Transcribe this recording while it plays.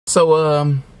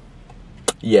So,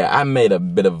 yeah, I made a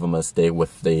bit of a mistake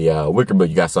with the wicker bill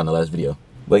you guys saw in the last video.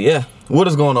 But yeah, what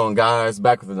is going on, guys?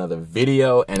 Back with another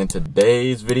video, and in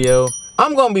today's video,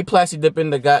 I'm gonna be plastic dipping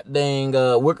the goddamn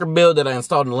wicker bill that I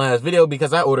installed in the last video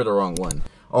because I ordered the wrong one.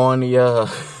 On the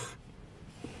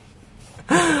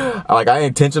I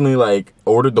intentionally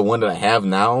ordered the one that I have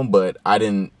now, but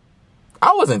I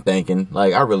wasn't thinking.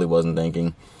 I really wasn't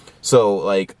thinking. So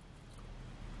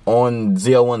on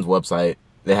ZL1's website,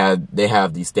 they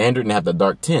have the standard and they have the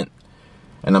dark tint.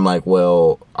 And I'm like,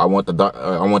 well, I want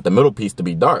the middle piece to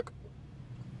be dark.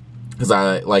 Cause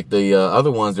I like the other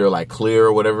ones, they're like clear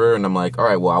or whatever. And I'm like, all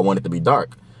right, well, I want it to be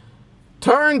dark.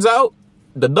 Turns out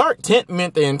the dark tint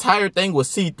meant the entire thing was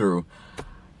see-through.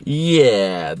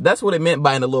 Yeah, that's what it meant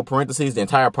by in the little parentheses, the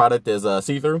entire product is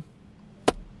see-through.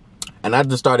 And I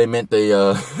just thought it meant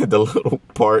the the little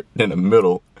part in the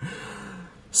middle.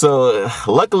 So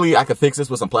luckily I could fix this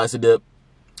with some plastic dip.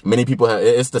 Many people have,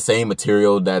 it's the same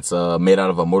material that's made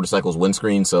out of a motorcycle's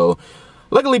windscreen. So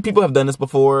luckily people have done this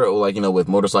before, with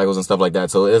motorcycles and stuff like that.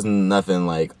 So it's nothing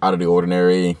out of the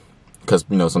ordinary, because,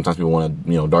 sometimes people want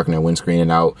to, darken their windscreen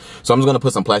and out. So I'm just going to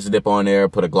put some plastic dip on there,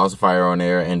 put a glossifier on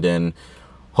there, and then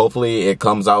hopefully it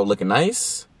comes out looking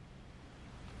nice.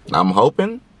 I'm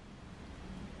hoping.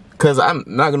 Because I'm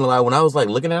not going to lie, when I was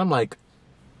looking at it, I'm like,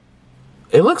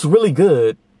 it looks really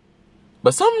good,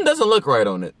 but something doesn't look right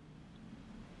on it.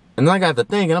 And then I got to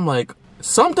thinking, I'm like,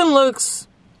 something looks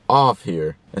off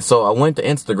here. And so I went to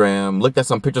Instagram, looked at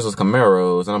some pictures of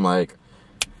Camaros, and I'm like,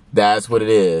 that's what it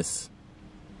is.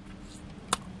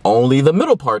 Only the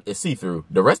middle part is see-through.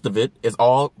 The rest of it is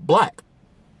all black.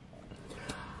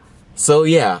 So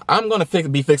yeah, I'm going to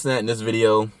be fixing that in this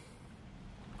video.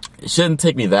 It shouldn't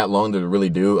take me that long to really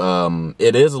do.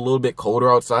 It is a little bit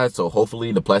colder outside, so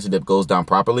hopefully the plastic dip goes down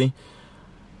properly.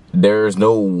 There's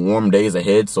no warm days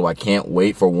ahead, so I can't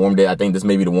wait for a warm day. I think this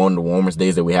may be one of the warmest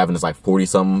days that we have, and it's like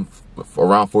 40-something,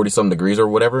 around 40-something degrees or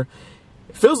whatever.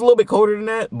 It feels a little bit colder than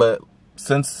that, but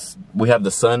since we have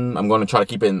the sun, I'm going to try to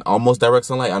keep it in almost direct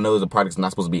sunlight. I know the product's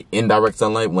not supposed to be in direct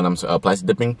sunlight when I'm plastic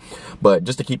dipping, but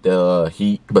just to keep the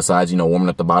heat, besides, warming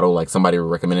up the bottle like somebody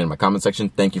recommended in my comment section,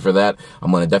 thank you for that. I'm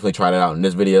going to definitely try that out in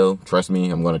this video. Trust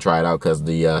me, I'm going to try it out because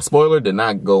the spoiler did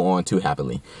not go on too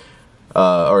happily.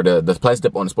 Or the plastic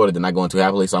dip on the spoiler did not go on too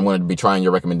happily, so I'm going to be trying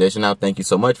your recommendation out. Thank you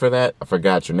so much for that. I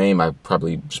forgot your name. I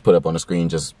probably just put up on the screen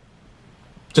just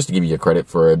to give you your credit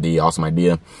for the awesome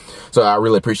idea. So I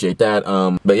really appreciate that.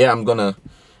 But yeah, I'm gonna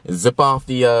zip off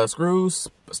the screws,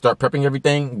 start prepping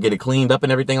everything, get it cleaned up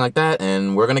and everything like that,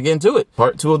 and we're gonna get into it.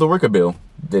 Part 2 of the wicker bill.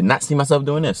 Did not see myself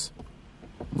doing this.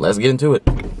 Let's get into it.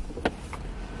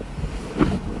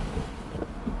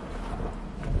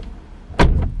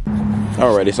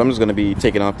 Alrighty, so I'm just gonna be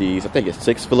taking off these, I think it's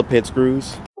 6 Phillip head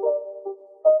screws.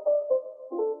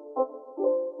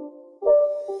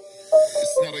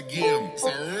 It's not a game, it's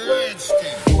a rich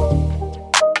thing.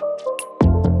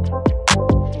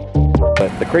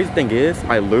 But the crazy thing is,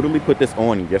 I literally put this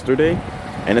on yesterday,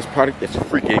 and this product is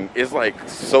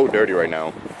it's so dirty right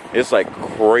now. It's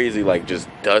crazy, just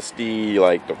dusty,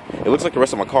 it looks like the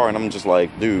rest of my car, and I'm just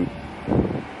like, dude,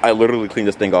 I literally cleaned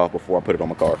this thing off before I put it on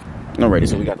my car. Alrighty,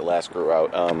 so we got the last screw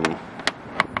out.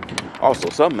 Also,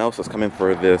 something else is coming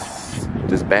for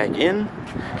this back end.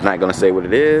 Not gonna say what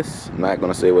it is. Not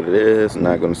gonna say what it is.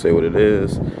 Not gonna say what it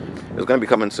is. It's gonna be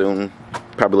coming soon,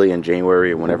 probably in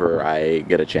January, whenever I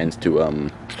get a chance to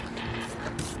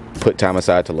put time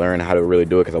aside to learn how to really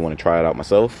do it, because I want to try it out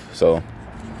myself. So,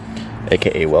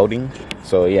 aka welding.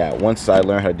 So yeah, once I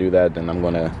learn how to do that, then I'm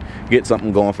gonna get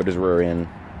something going for this rear end.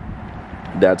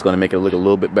 That's gonna make it look a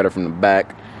little bit better from the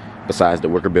back. Besides the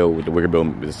wicker bill, with the wicker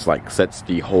bill, it's sets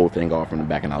the whole thing off from the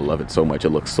back, and I love it so much. It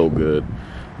looks so good.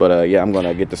 But yeah, I'm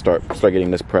gonna start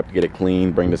getting this prepped, get it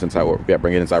clean, bring this inside. Yeah,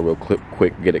 bring it inside real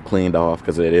quick, get it cleaned off,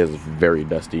 because it is very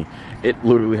dusty. It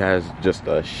literally has just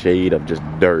a shade of just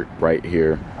dirt right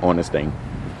here on this thing,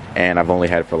 and I've only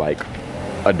had it for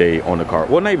a day on the car.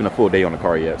 Well, not even a full day on the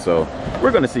car yet. So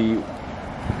we're gonna see.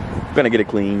 We're gonna get it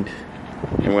cleaned,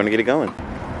 and we're gonna get it going.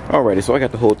 Alrighty, so I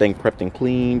got the whole thing prepped and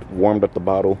cleaned, warmed up the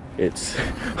bottle. It's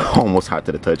almost hot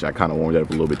to the touch. I kind of warmed it up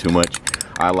a little bit too much.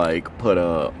 I put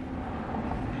a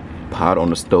pot on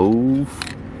the stove,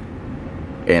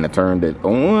 and I turned it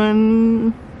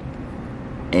on,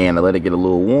 and I let it get a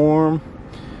little warm,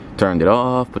 turned it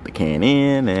off, put the can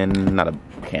in, and not a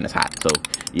can is hot. So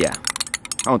yeah,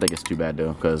 I don't think it's too bad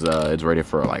though, because it's rated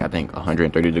for I think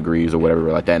 130 degrees or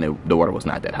whatever like that, and the water was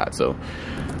not that hot. So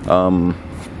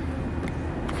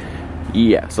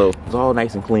yeah, so it's all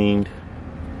nice and cleaned.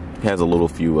 It has a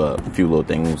few little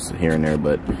things here and there,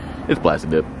 but it's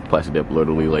plastic dip. plastic dip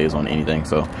literally lays on anything.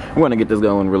 So I'm gonna get this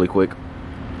going really quick.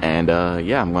 And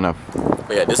yeah,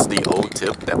 but yeah, this is the old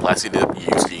tip that plastic dip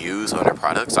used to use on their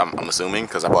products. I'm assuming,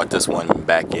 because I bought this one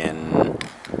back in,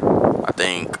 I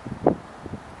think,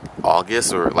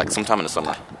 August or like sometime in the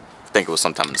summer. I think it was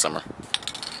sometime in the summer.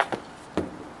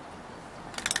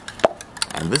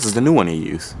 And this is the new one he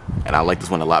used, and I like this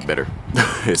one a lot better.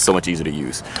 It's so much easier to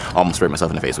use. I almost sprayed myself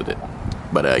in the face with it.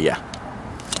 But yeah.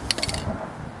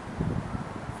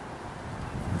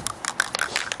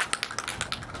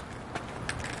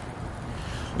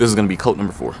 This is gonna be coat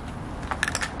number 4.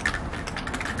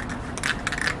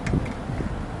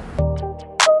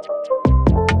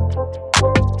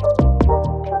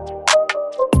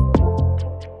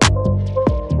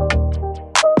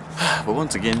 But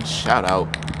once again, shout out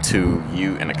to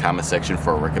you in the comment section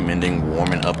for recommending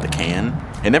warming up the can.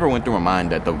 It never went through my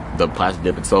mind that the plastic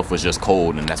dip itself was just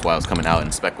cold and that's why it was coming out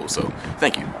in speckles, so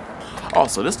thank you.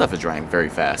 Also, this stuff is drying very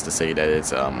fast to say that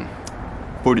it's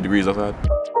 40 degrees outside.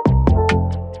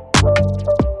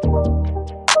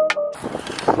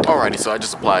 Alrighty, so I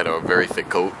just applied a very thick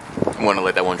coat. I'm gonna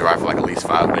let that one dry for like at least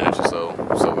 5 minutes or so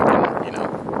we can, you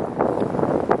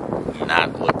know,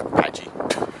 not look patchy.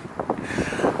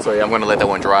 So yeah, I'm gonna let that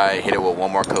one dry, hit it with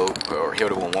one more coat, or hit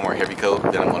it with one more heavy coat,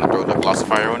 then I'm gonna throw the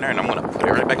glossifier on there and I'm gonna put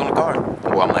it right back on the car.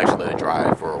 Well, I'm gonna actually let it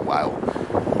dry for a while.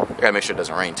 I gotta make sure it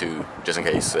doesn't rain too, just in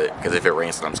case, because if it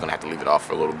rains then I'm just gonna have to leave it off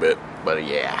for a little bit. But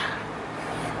yeah,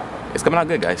 it's coming out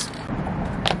good, guys.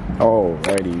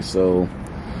 Alrighty, so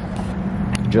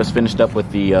just finished up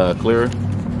with the clear,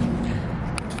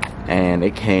 and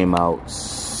it came out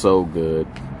so good.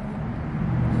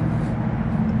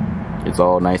 It's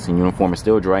all nice and uniform. It's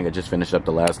still drying. I just finished up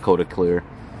the last coat of clear.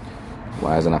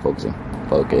 Why is it not focusing?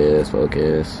 Focus,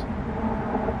 focus.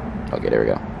 Okay, there we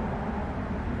go.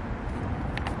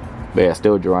 But yeah,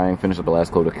 still drying. Finished up the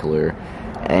last coat of clear,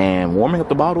 and warming up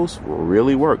the bottles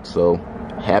really worked. So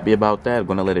happy about that. I'm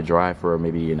gonna let it dry for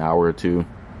maybe an hour or two.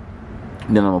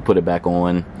 Then I'm gonna put it back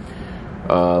on.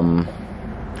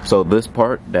 So this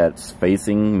part that's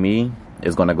facing me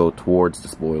is gonna go towards the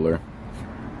spoiler,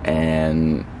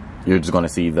 and you're just gonna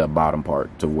see the bottom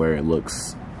part to where it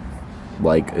looks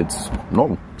like it's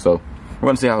normal. So we're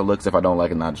gonna see how it looks. If I don't like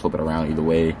it, not just flip it around. Either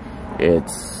way,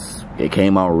 it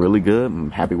came out really good. I'm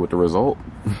happy with the result.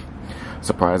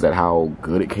 Surprised at how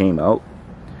good it came out.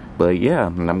 But yeah,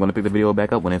 and I'm gonna pick the video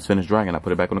back up when it's finished drying and I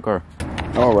put it back on the car.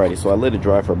 Alrighty, so I let it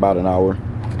dry for about an hour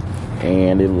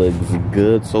and it looks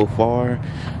good so far.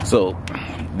 So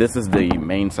this is the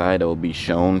main side that will be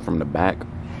shown from the back.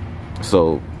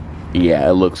 So yeah,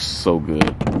 it looks so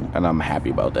good and I'm happy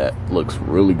about that. Looks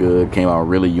really good, came out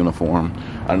really uniform,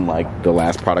 unlike the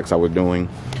last products I was doing.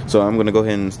 So I'm gonna go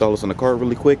ahead and install this on the car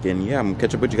really quick, and yeah, I'm gonna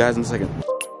catch up with you guys in a second.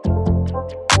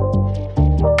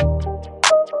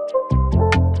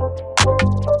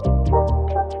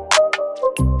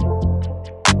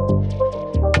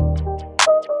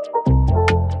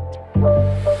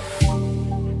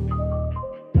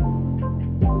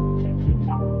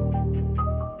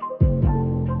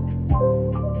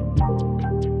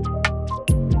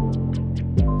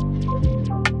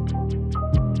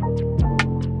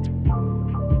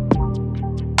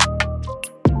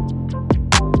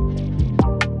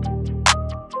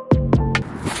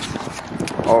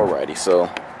 Alrighty, so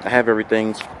I have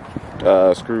everything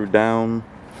screwed down.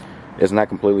 It's not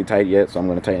completely tight yet, so I'm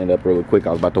going to tighten it up really quick.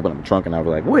 I was about to open up the trunk and I was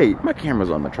like, wait, my camera's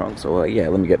on the trunk. So yeah,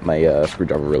 let me get my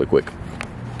screwdriver really quick.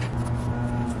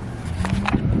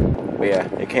 But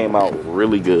yeah, it came out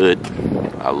really good.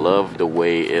 I love the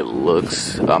way it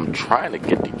looks. I'm trying to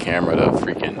get the camera to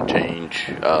freaking change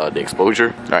the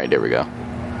exposure. Alright, there we go.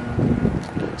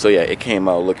 So yeah, it came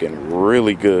out looking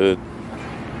really good.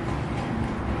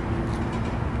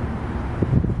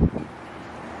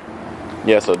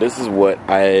 Yeah, so this is what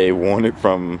I wanted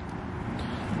from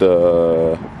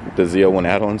the ZL1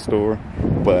 Addon store,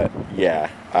 but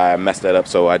yeah, I messed that up,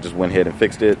 so I just went ahead and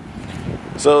fixed it.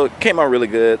 So it came out really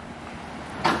good,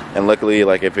 and luckily,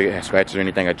 like, if it has scratches or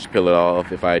anything, I just peel it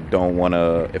off. If I want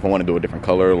to do a different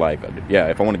color, like, yeah,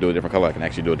 if I want to do a different color, I can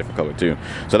actually do a different color too.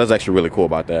 So that's actually really cool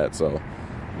about that. So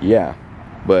yeah,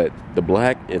 but the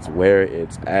black is where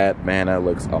it's at, man. That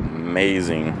looks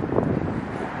amazing.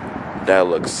 That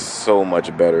looks so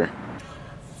much better.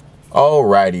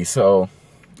 Alrighty, so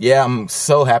yeah, I'm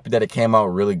so happy that it came out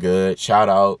really good. Shout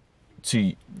out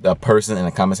to the person in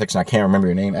the comment section. I can't remember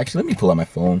your name. Actually, let me pull out my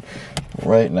phone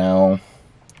right now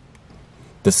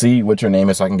to see what your name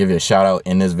is so I can give you a shout out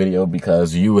in this video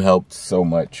because you helped so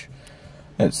much.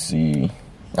 Let's see.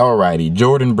 Alrighty,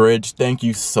 Jordan Bridge, thank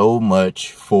you so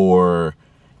much for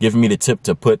giving me the tip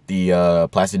to put the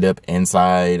plastic dip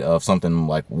inside of something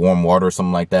like warm water or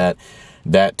something like that.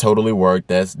 That totally worked.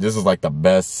 This is like the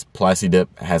best plastic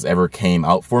dip has ever came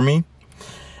out for me.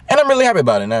 And I'm really happy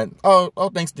about it. And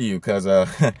thanks to you, because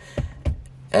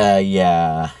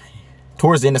yeah.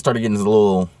 Towards the end, it started getting a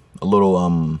little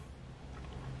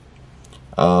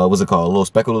what's it called? A little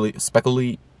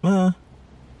speckly.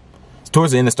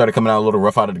 Towards the end, it started coming out a little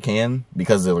rough out of the can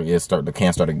because the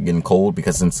can started getting cold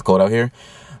because since it's cold out here.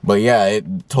 But yeah,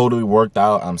 it totally worked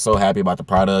out. I'm so happy about the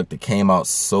product. It came out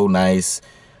so nice.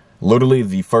 Literally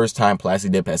the first time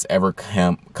plastic dip has ever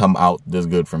come out this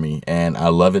good for me, and I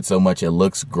love it so much. It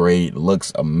looks great. It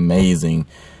looks amazing.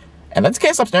 And I just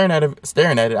can't stop staring at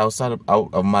it out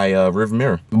of my rearview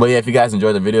mirror. But yeah, if you guys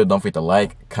enjoyed the video, don't forget to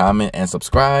like, comment, and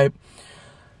subscribe.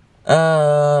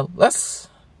 In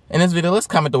this video, let's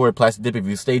comment the word plastic dip. If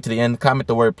you stay to the end, comment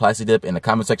the word plastic dip in the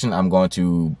comment section. I'm going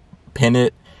to pin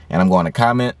it, and I'm going to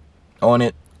comment on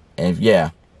it. And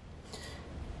yeah,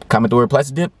 comment the word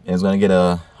plastic dip, and it's going to get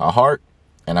a heart,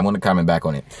 and I'm going to comment back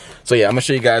on it. So yeah, I'm going to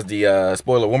show you guys the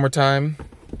spoiler one more time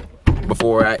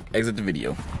before I exit the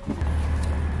video.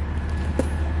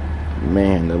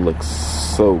 Man, that looks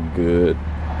so good.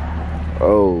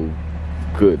 Oh,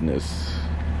 goodness.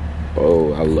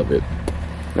 Oh, I love it.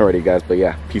 Alrighty, guys, but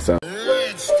yeah, peace out.